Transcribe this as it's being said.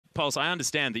Pulse, I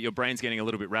understand that your brain's getting a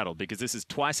little bit rattled because this is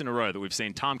twice in a row that we've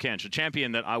seen Tahm Kench, a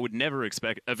champion that I would never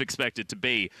have expected to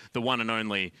be the one and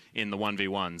only in the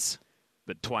 1v1s.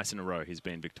 But twice in a row, he's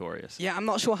been victorious. Yeah, I'm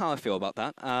not sure how I feel about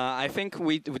that. I think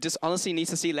we just honestly need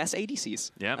to see less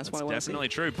ADCs. Yeah, that's definitely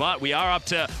true. But we are up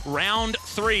to round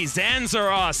 3.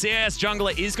 Zanzarah, CS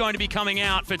jungler, is going to be coming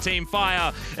out for Team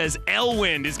Fire as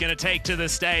Elwind is going to take to the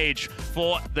stage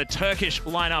for the Turkish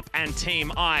lineup and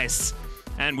Team Ice.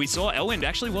 And we saw Elwind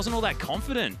actually wasn't all that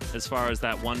confident as far as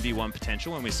that 1v1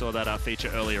 potential when we saw that feature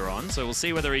earlier on. So we'll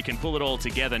see whether he can pull it all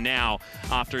together now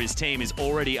after his team is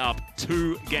already up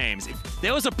 2 games. If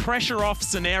there was a pressure-off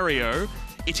scenario,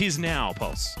 it is now,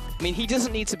 Pulse. I mean, he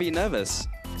doesn't need to be nervous.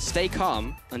 Stay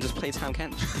calm and just play Tahm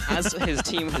Kench. As his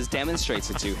team has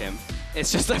demonstrated to him,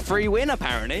 it's just a free win,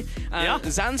 apparently. Yeah.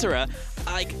 Zanzarah,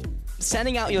 like,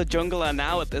 sending out your jungler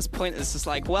now at this point is just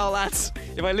like, well, that's...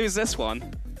 If I lose this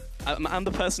one... I'm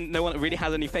the person no one really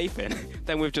has any faith in,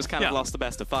 then we've just kind of lost the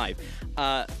best of 5.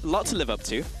 Lot to live up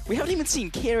to. We haven't even seen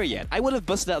Kira yet. I would have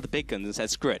busted out the big guns and said,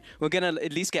 screw it. We're going to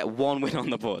at least get 1 win on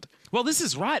the board. Well, this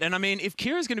is right. And I mean, if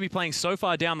Kira's going to be playing so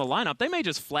far down the lineup, they may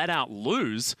just flat out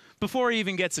lose before he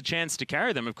even gets a chance to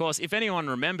carry them. Of course, if anyone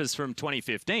remembers from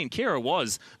 2015, Kira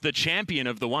was the champion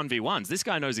of the 1v1s. This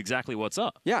guy knows exactly what's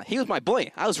up. Yeah, he was my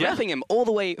boy. I was repping him all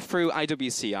the way through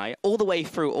IWCI, all the way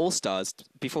through All-Stars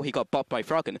before he got bopped by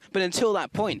Froggen. But until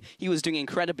that point, he was doing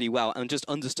incredibly well and just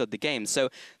understood the game. So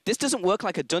this doesn't work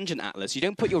like a dungeon atlas. You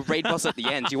don't put your raid boss at the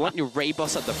end. You want your raid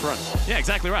boss at the front. Yeah,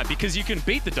 exactly right. Because you can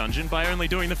beat the dungeon by only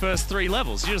doing the first 3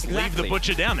 levels. You just leave the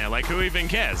butcher down there. Like, who even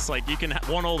cares? Like, you can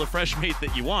want all the fresh meat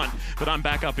that you want, but I'm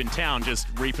back up in town just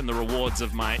reaping the rewards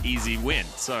of my easy win.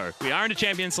 So we are into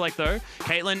champion select, though.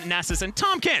 Caitlyn, Nasus, and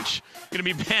Tahm Kench going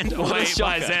to be banned away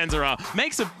by Zanzarah.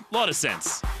 Makes a lot of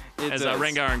sense. As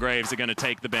Rengar and Graves are going to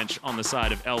take the bench on the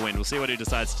side of Elwind. We'll see what he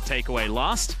decides to take away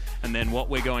last, and then what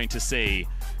we're going to see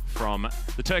from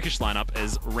the Turkish lineup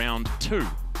is round 2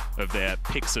 of their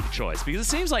picks of choice. Because it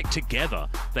seems like together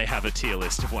they have a tier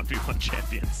list of 1v1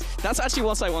 champions. That's actually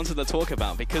what I wanted to talk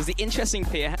about, because the interesting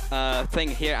thing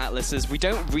here, Atlas, is we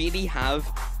don't really have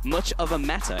much of a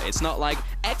meta. It's not like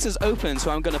X is open,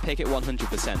 so I'm going to pick it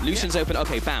 100%. Lucian's open,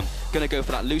 okay, bam, going to go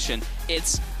for that Lucian.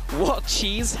 It's what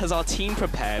cheese has our team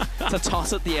prepared to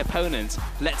toss at the opponent?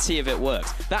 Let's see if it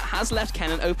works. That has left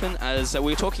Kennen open, as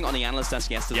we were talking on the analyst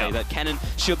desk yesterday, that Kennen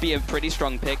should be a pretty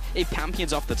strong pick if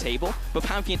Pantheon's off the table, but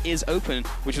Pantheon is open,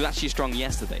 which was actually strong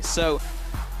yesterday. So,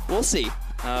 we'll see.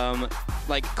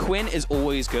 Like, Quinn is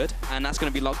always good, and that's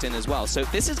going to be locked in as well. So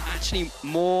this is actually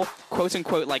more,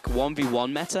 quote-unquote, like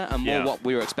 1v1 meta, and more what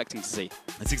we were expecting to see.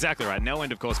 That's exactly right.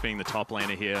 Elwind, of course, being the top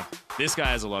laner here. This guy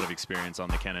has a lot of experience on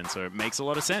the Kennen, so it makes a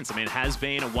lot of sense. I mean, it has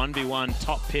been a 1v1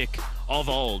 top pick of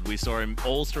old. We saw him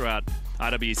all throughout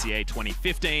IWCA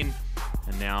 2015.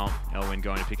 And now Elwind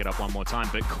going to pick it up one more time.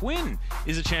 But Quinn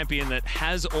is a champion that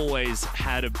has always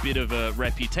had a bit of a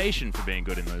reputation for being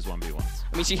good in those 1v1s.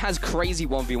 I mean, she has crazy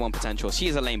 1v1 potential. She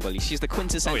is a lane bully. She's the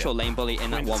quintessential lane bully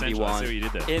in that 1v1. I see what you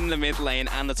did there. In the mid lane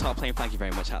and the top lane. Thank you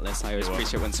very much, Atlas. I always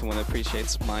appreciate when someone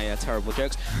appreciates my terrible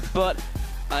jokes. But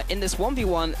in this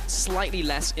 1v1, slightly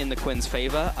less in the Quinn's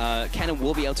favor. Kennen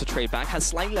will be able to trade back, has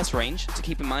slightly less range to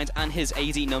keep in mind, and his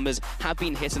AD numbers have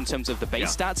been hit in terms of the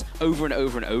base stats over and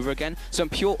over and over again. So in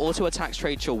pure auto attacks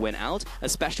trade, she'll win out,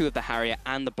 especially with the Harrier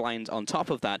and the blind on top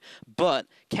of that. But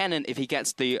Kennen, if he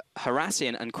gets the harass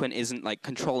in and Quinn isn't like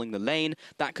controlling the lane,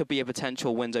 that could be a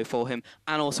potential window for him,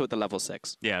 and also at the level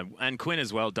 6. Yeah, and Quinn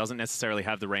as well doesn't necessarily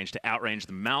have the range to outrange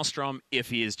the Maelstrom if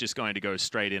he is just going to go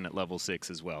straight in at level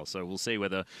 6 as well. So we'll see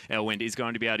whether Elwind is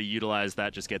going to be able to utilize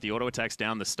that, just get the auto attacks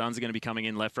down. The stuns are going to be coming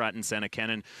in left, right, and center.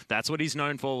 Kennen, that's what he's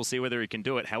known for. We'll see whether he can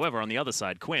do it. However, on the other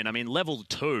side, Quinn, I mean, level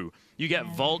 2, you get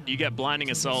Volt, you get Blinding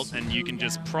Assault, and you can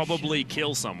just probably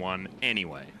kill someone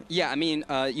anyway. Yeah, I mean,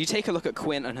 you take a look at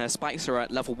Quinn, and her spikes are at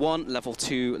level 1, level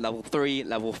 2, level 3,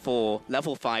 level 4,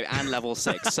 level 5, and level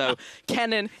 6. So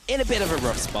Kennen in a bit of a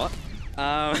rough spot.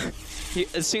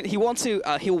 He'll want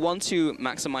to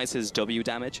maximize his W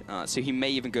damage, so he may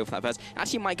even go for that first.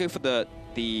 Actually, he might go for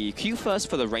the Q first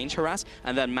for the range harass,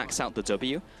 and then max out the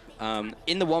W.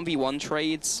 In the 1v1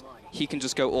 trades, he can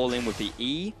just go all in with the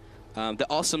E. There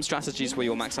are some strategies where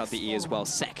you'll max out the E as well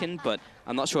second, but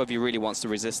I'm not sure if he really wants the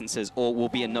resistances or will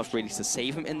be enough really to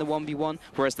save him in the 1v1,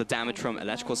 whereas the damage from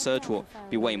Electrical Surge will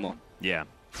be way more. Yeah,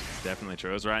 definitely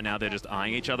true. As right now, they're just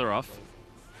eyeing each other off.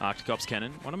 Arcticops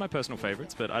Kennen, one of my personal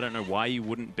favorites, but I don't know why you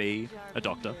wouldn't be a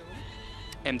doctor.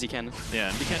 MD Kennen. Yeah,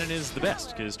 MD Kennen is the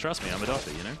best, because trust me, I'm a doctor,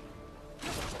 you know?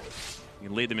 You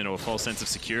can lead them into a false sense of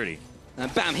security.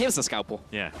 And bam, here's the scalpel.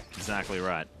 Yeah, exactly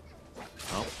right.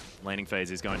 Well, laning phase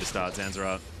is going to start.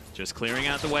 Zanzarah Just clearing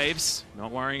out the waves,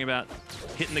 not worrying about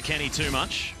hitting the Kenny too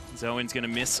much. Elwind's going to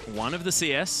miss one of the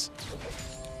CS.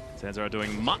 Zanzarah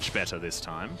doing much better this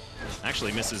time.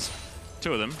 Actually misses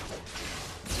 2 of them,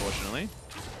 unfortunately.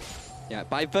 Yeah,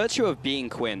 by virtue of being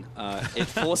Quinn, it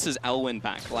forces Elwind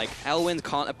back. Like, Elwind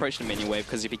can't approach the minion wave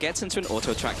because if he gets into an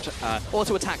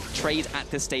auto-attack trade at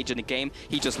this stage in the game,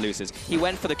 he just loses. He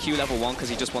went for the Q level 1 because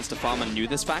he just wants to farm and knew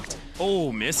this fact.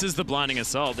 Oh, misses the Blinding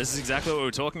Assault. This is exactly what we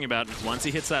were talking about. Once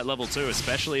he hits that level 2,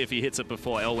 especially if he hits it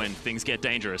before Elwind, things get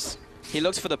dangerous. He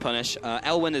looks for the punish.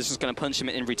 Elwind is just going to punch him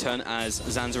in return as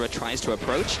Zanzarah tries to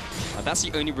approach. That's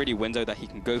the only really window that he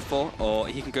can go for, or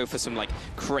he can go for some like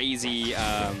crazy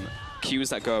Qs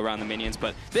that go around the minions,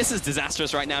 but this is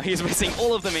disastrous right now. He's missing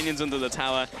all of the minions under the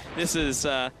tower. This is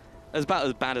about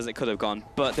as bad as it could have gone,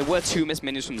 but there were 2 missed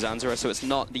minions from Zanzarah, so it's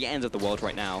not the end of the world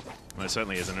right now. Well, it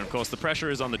certainly isn't. And of course, the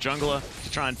pressure is on the jungler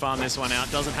to try and farm this one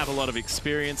out. Doesn't have a lot of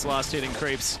experience last hitting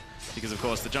creeps, because of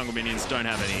course the jungle minions don't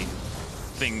have any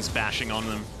things bashing on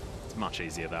them. It's much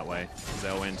easier that way.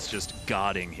 Elwind's just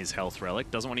guarding his health relic.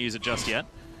 Doesn't want to use it just yet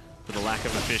for the lack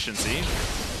of efficiency.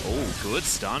 Oh, good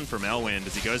stun from Elwind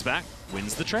as he goes back,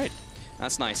 wins the trade.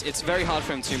 That's nice. It's very hard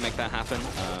for him to make that happen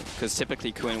because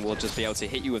typically Quinn will just be able to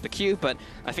hit you with the Q, but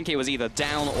I think he was either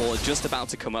down or just about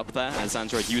to come up there as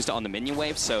Zanzarah used it on the minion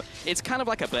wave, so it's kind of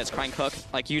like a Blitzcrank hook.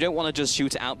 Like, you don't want to just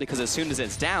shoot it out because as soon as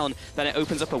it's down, then it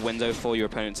opens up a window for your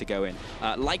opponent to go in.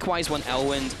 Likewise, when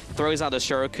Elwind throws out a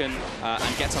Shuriken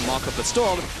and gets a Mark of the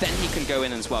Storm, then he can go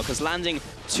in as well, because landing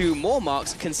 2 more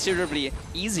marks considerably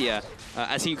easier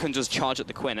as he can just charge at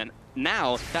the Quinn. And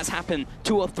now that's happened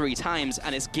 2 or 3 times,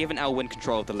 and it's given Elwind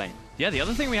control of the lane. Yeah, the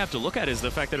other thing we have to look at is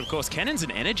the fact that, of course, Kennen's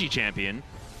an energy champion.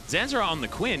 Zanzarah on the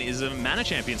Quinn is a mana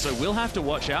champion, so we'll have to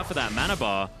watch out for that mana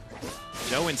bar.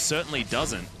 Elwind certainly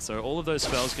doesn't, so all of those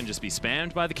spells can just be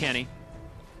spammed by the Kenny.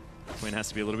 Quinn has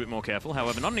to be a little bit more careful.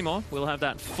 However, not anymore. We'll have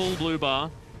that full blue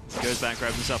bar. He goes back,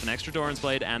 grabs himself an extra Doran's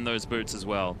Blade and those boots as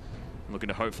well. Looking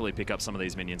to hopefully pick up some of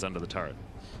these minions under the turret.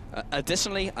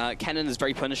 Additionally, Kennen is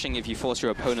very punishing if you force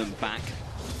your opponent back,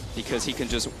 because he can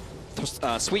just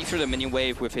sweep through the minion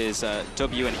wave with his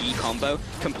W and E combo,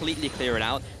 completely clear it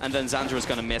out, and then Zanzarah is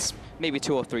going to miss maybe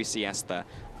 2 or 3 CS there.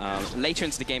 Later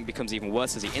into the game, it becomes even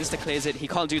worse as he insta-clears it. He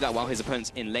can't do that while his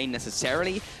opponent's in lane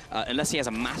necessarily, unless he has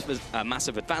a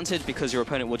massive advantage, because your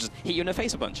opponent will just hit you in the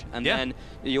face a bunch, and then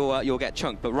you'll get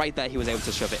chunked. But right there, he was able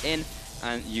to shove it in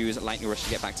and use Lightning Rush to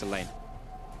get back to lane.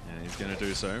 Yeah, he's going to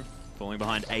do so. Falling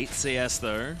behind 8 CS,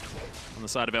 though, on the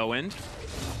side of Elwind.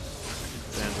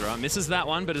 Zanzarah misses that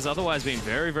one, but has otherwise been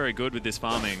very, very good with this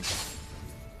farming.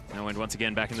 Elwind once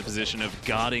again back in the position of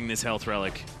guarding this health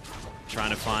relic,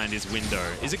 trying to find his window.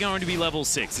 Is it going to be level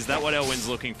 6? Is that what Elwind's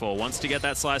looking for? Wants to get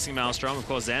that Slicing Maelstrom. Of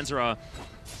course, Zanzarah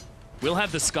will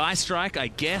have the Sky Strike, I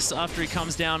guess, after he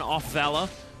comes down off Valor,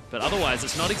 but otherwise,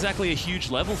 it's not exactly a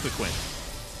huge level for Quinn.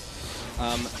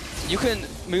 You can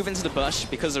move into the bush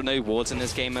because there are no wards in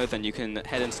this game mode, then you can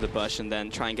head into the bush and then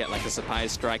try and get like a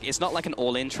surprise strike. It's not like an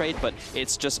all-in trade, but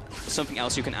it's just something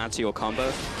else you can add to your combo.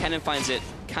 Kennen finds it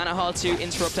kind of hard to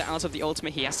interrupt it out of the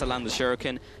ultimate. He has to land the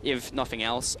Shuriken, if nothing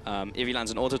else. If he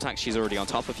lands an auto attack, she's already on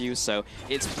top of you, so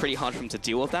it's pretty hard for him to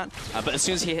deal with that. But as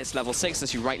soon as he hits level 6,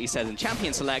 as you rightly said in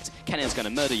Champion Select, Kennen's going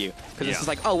to murder you. Because this is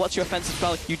like, oh, what's your offensive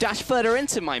spell? You dash further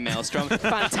into my Maelstrom.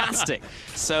 Fantastic.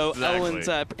 So Elwind's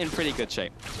in pretty good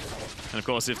shape. And of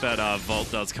course, if that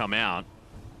Vault does come out,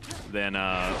 then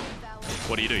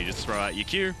what do? You just throw out your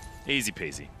Q, easy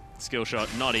peasy. Skill shot,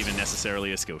 not even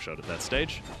necessarily a skill shot at that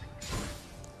stage.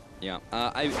 Yeah,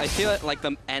 I feel like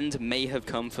the end may have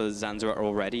come for Zanzarah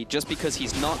already, just because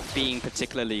he's not being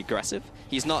particularly aggressive.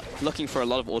 He's not looking for a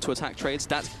lot of auto-attack trades.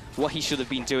 That's what he should have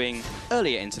been doing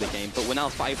earlier into the game, but we're now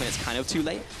 5 minutes kind of too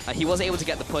late. He was able to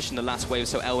get the push in the last wave,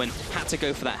 so Elwind had to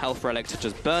go for that health relic to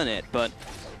just burn it, but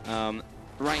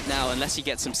right now, unless he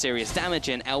gets some serious damage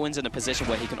in, Elwind's in a position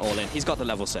where he can all in. He's got the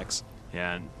level 6.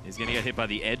 Yeah, and he's going to get hit by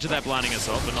the edge of that Blinding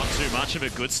Assault, but not too much of a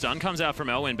good stun comes out from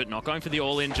Elwind, but not going for the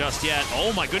all-in just yet.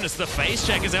 Oh my goodness, the face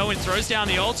check as Elwind throws down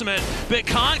the ultimate, but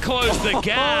can't close the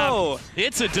gap.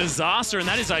 It's a disaster, and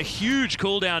that is a huge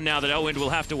cooldown now that Elwind will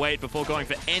have to wait before going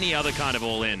for any other kind of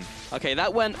all-in. Okay,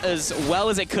 that went as well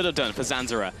as it could have done for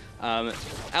Zanzarah.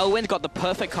 Elwind got the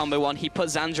perfect combo on. He put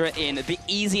Zanzarah in the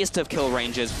easiest of kill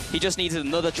ranges. He just needed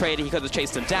another trade. He could have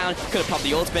chased him down, could have popped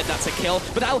the ultimate. That's a kill.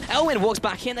 But now Elwind walks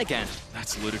back in again.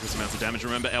 That's ludicrous amounts of damage.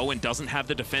 Remember, Elwind doesn't have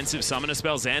the defensive summoner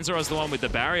spell. Zanzarah's the one with the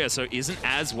barrier, so isn't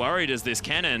as worried as this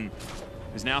Kennen,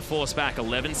 who's now forced back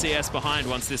 11 CS behind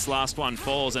once this last one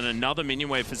falls, and another minion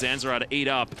wave for Zanzarah to eat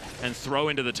up and throw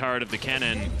into the turret of the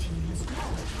Kennen.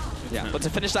 Yeah, but to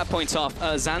finish that point off,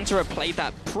 Zanzarah played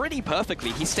that pretty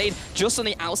perfectly. He stayed just on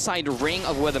the outside ring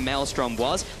of where the Maelstrom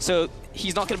was, so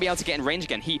he's not going to be able to get in range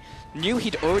again. He knew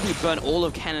he'd already burned all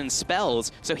of Kennen's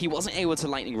spells, so he wasn't able to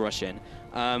Lightning Rush in.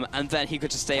 And then he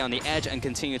could just stay on the edge and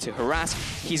continue to harass.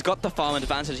 He's got the farm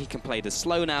advantage. He can play this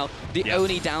slow now. The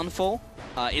only downfall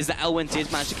is that Elwind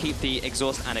did manage to keep the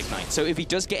exhaust and ignite. So if he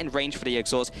does get in range for the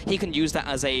exhaust, he can use that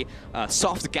as a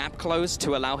soft gap close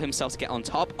to allow himself to get on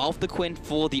top of the Quinn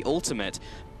for the ultimate.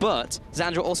 But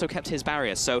Zanzarah also kept his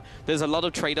barrier, so there's a lot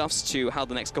of trade-offs to how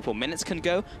the next couple minutes can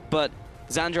go, but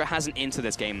Zanzarah has an into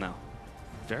this game now.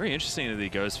 Very interesting that he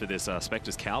goes for this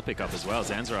Spectre's Cowl pickup as well.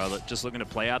 Zanzarah just looking to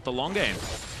play out the long game.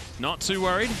 Not too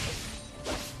worried.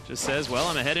 Just says, well,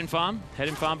 I'm ahead in farm. Head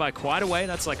in farm by quite a way.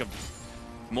 That's like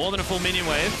more than a full minion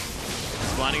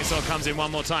wave. Blinding Assault comes in one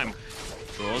more time.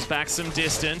 Draws back some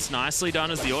distance. Nicely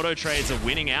done as the auto trades are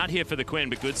winning out here for the Quinn,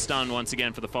 but good stun once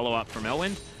again for the follow-up from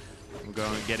Elwind. We'll go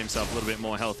and get himself a little bit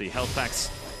more healthy. Health packs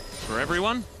for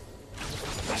everyone.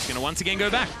 Just going to once again go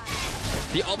back.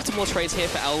 The optimal trades here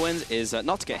for Elwind is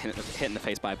not to get hit in the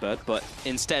face by a bird, but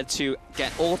instead to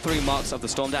get all 3 marks of the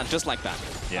Storm down just like that.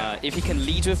 Yeah. If he can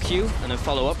lead with Q and then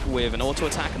follow up with an auto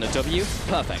attack and a W,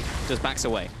 perfect. Just backs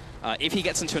away. If he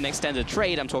gets into an extended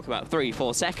trade, I'm talking about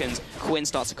 3-4 seconds, Quinn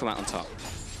starts to come out on top.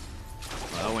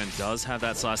 Elwind does have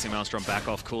that Slicing Maelstrom back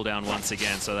off cooldown once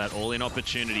again, so that all-in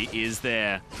opportunity is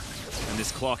there. And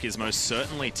this clock is most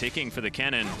certainly ticking for the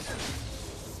cannon.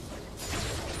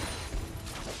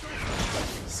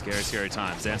 Scary, scary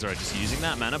time. Zanzarah just using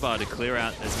that mana bar to clear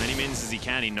out as many minions as he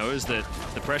can. He knows that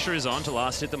the pressure is on to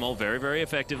last hit them all very, very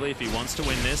effectively if he wants to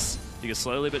win this. Because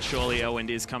slowly but surely Elwind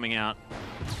is coming out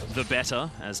the better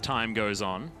as time goes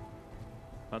on.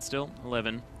 But still,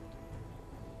 11.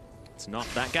 It's not,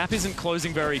 that gap isn't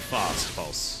closing very fast,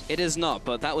 Pulse. It is not,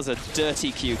 but that was a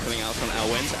dirty Q coming out from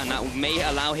Elwind, and that may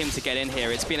allow him to get in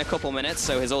here. It's been a couple minutes,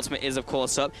 so his ultimate is, of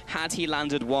course, up. Had he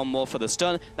landed one more for the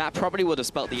stun, that probably would have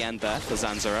spelt the end there for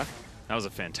Zanzarah. That was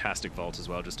a fantastic vault as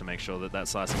well, just to make sure that that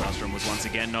Slicing Maelstrom was once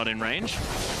again not in range.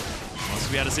 Wants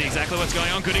to be able to see exactly what's going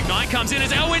on. Good ignite comes in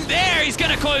as Elwind there. He's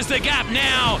going to close the gap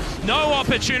now. No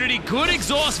opportunity. Good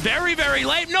exhaust very, very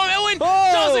late. No, Elwind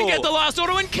doesn't get the last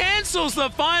auto and cancels the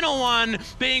final one,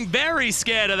 being very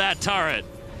scared of that turret.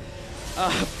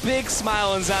 A big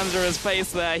smile on Zanzarah's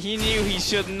face there. He knew he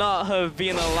should not have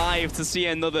been alive to see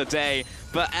another day,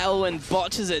 but Elwind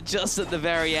botches it just at the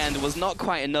very end. Was not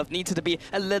quite enough. Needed to be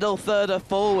a little further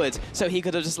forward so he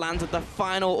could have just landed the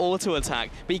final auto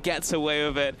attack, but he gets away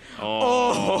with it.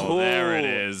 Oh, there it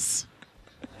is.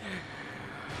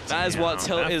 That is what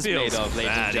Tilt is made of,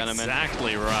 ladies and gentlemen.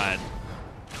 Exactly right.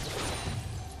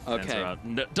 Okay.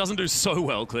 Doesn't do so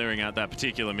well clearing out that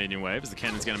particular minion wave, as the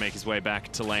cannon's going to make his way back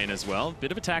to lane as well.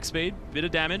 Bit of attack speed, bit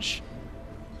of damage.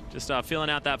 Just filling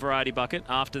out that variety bucket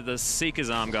after the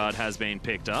Seeker's Arm Guard has been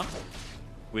picked up,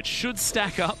 which should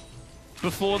stack up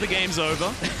before the game's over,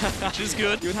 which is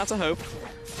good. You would have to hope.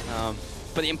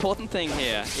 But the important thing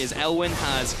here is Elwind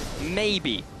has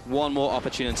maybe one more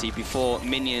opportunity before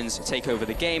minions take over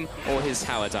the game or his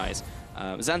tower dies.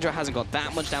 Zanzarah hasn't got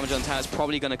that much damage on tower. It's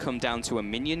probably going to come down to a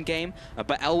minion game.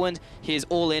 But Elwind, his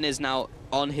all-in is now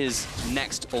on his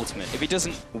next ultimate. If he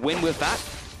doesn't win with that,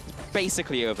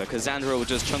 basically over, because Zanzarah will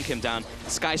just chunk him down.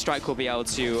 Sky Strike will be able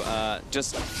to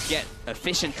just get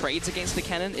efficient trades against the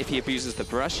cannon if he abuses the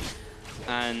brush.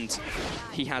 And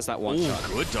he has that one shot.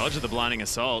 Good dodge of the Blinding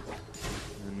Assault.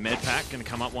 And Medpack going to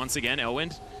come up once again.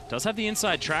 Elwind does have the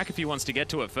inside track if he wants to get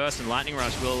to it first, and Lightning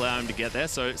Rush will allow him to get there,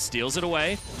 so it steals it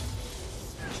away.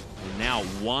 Now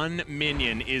 1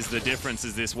 minion is the difference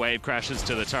as this wave crashes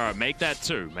to the turret. Make that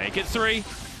 2, make it 3.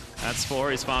 That's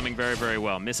 4, he's farming very, very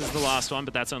well. Misses the last one,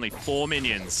 but that's only 4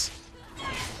 minions.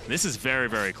 This is very,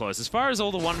 very close. As far as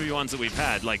all the 1v1s that we've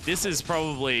had, like, this is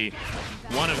probably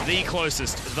one of the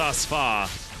closest thus far,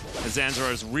 as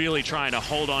Zanzarah is really trying to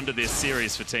hold on to this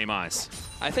series for Team Ice.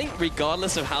 I think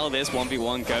regardless of how this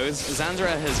 1v1 goes,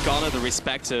 Zanzarah has garnered the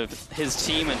respect of his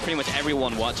team and pretty much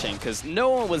everyone watching, because no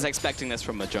one was expecting this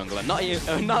from a jungler,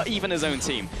 not even his own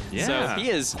team. Yeah. So he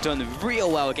has done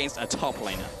real well against a top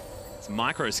laner. His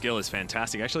micro skill is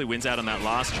fantastic. Actually wins out on that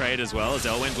last trade as well, as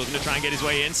Elwind looking to try and get his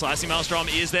way in. Slicing Maelstrom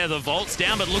is there, the vault's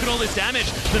down, but look at all this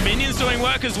damage. The minions doing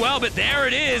work as well, but there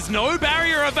it is. No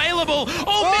barrier available.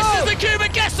 Oh, misses the Q,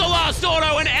 but gets the last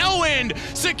auto, and Elwind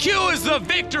secures the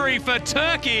victory for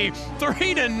Turkey.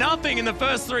 3-0 in the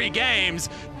first 3 games.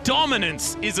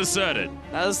 Dominance is asserted.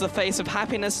 That was the face of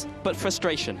happiness, but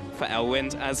frustration for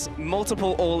Elwind, as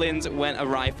multiple all-ins went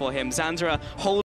awry for him. Zanzarah holds